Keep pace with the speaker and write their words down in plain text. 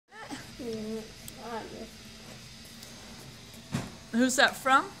Who's that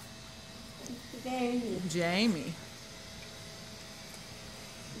from? Jamie. Jamie.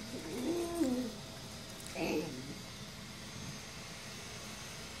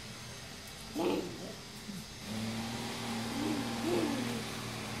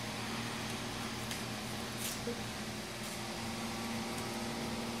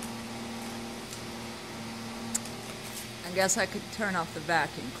 I guess I could turn off the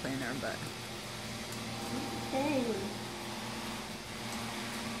vacuum cleaner, but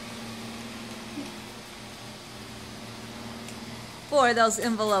boy, those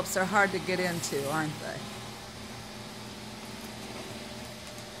envelopes are hard to get into, aren't they?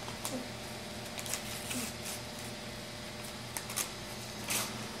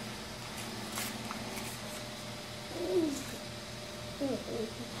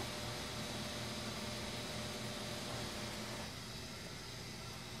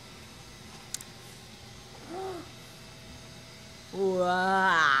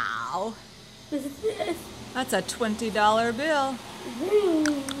 Wow. That's a $20 bill.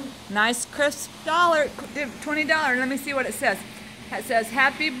 Nice crisp dollar, $20. Let me see what it says. It says,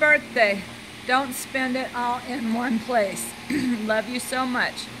 "Happy birthday. Don't spend it all in one place. Love you so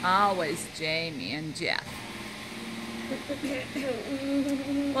much. Always, Jamie and Jeff."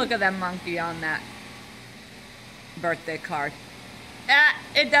 Look at that monkey on that birthday card.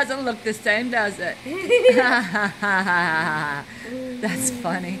 It doesn't look the same, does it? That's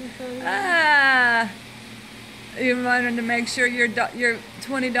funny. You wanted to make sure your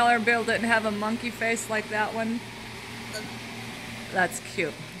 $20 bill didn't have a monkey face like that one. That's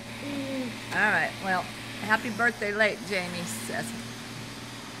cute. All right, well, happy birthday late, Jamie says.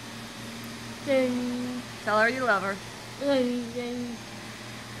 Tell her you love her. Can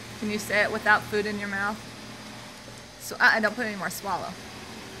you say it without food in your mouth? So don't put any more swallow.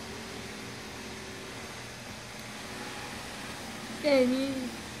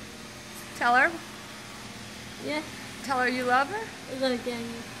 Tell her. Yeah. Tell her you love her.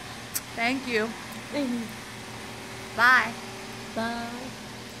 Thank you. Thank you. Bye. Bye.